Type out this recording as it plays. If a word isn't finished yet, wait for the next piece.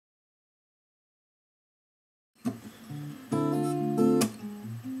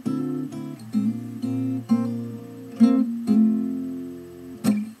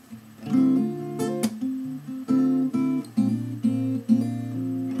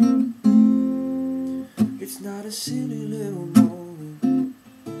It's not a silly little moment.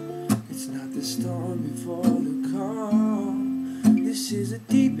 It's not the storm before the calm. This is a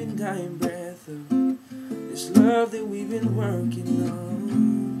deep and dying breath of this love that we've been working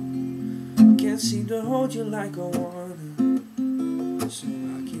on. Can't seem to hold you like I wanna, so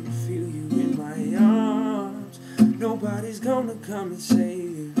I can feel you in my arms. Nobody's gonna come and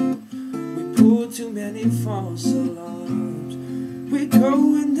save you. We pulled too many false alarms. We're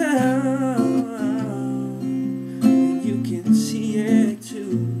going down, you can see it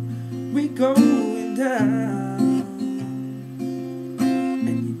too. We're going down,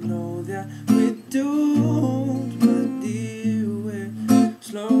 and you know that we're doomed, my dear. We're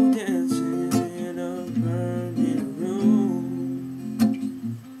slow dancing in a burning room.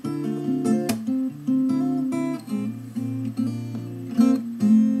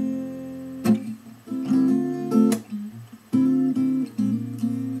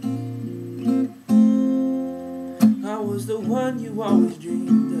 I was the one you always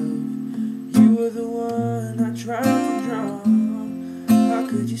dreamed of. You were the one I tried to draw. How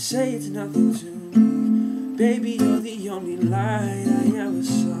could you say it's nothing to me? Baby, you're the only light I ever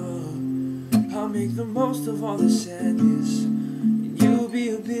saw. I'll make the most of all the sadness, and you'll be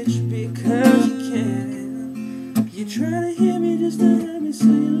a bitch because you can. You try to hear me just to hurt me, so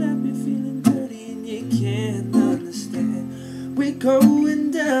you left me feeling dirty, and you can't understand. We're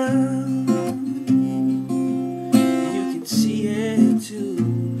going down, you can see it too.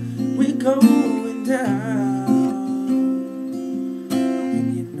 We're going down,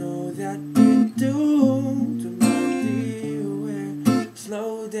 and you know that we're doomed, my dear. We're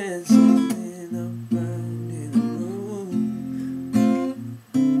slow dancing in a burning room.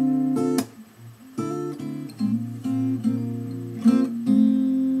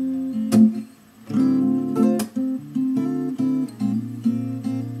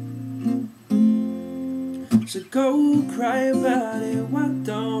 So go cry about it, why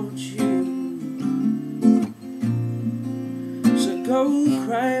don't you? So go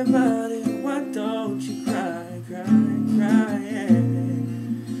cry about it, why don't you cry, cry, cry,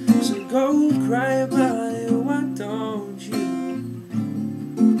 yeah. So go cry about it, why don't you?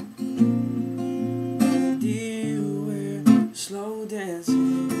 My dear, we're slow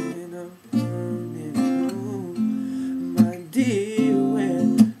dancing in a burning room. My dear,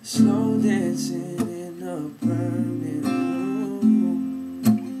 we're slow dancing in a burning room.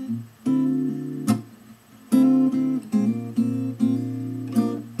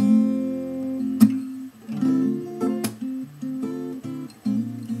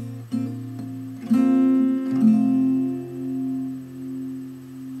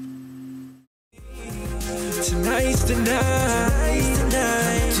 Tonight's the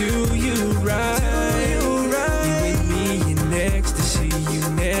night, do you ride?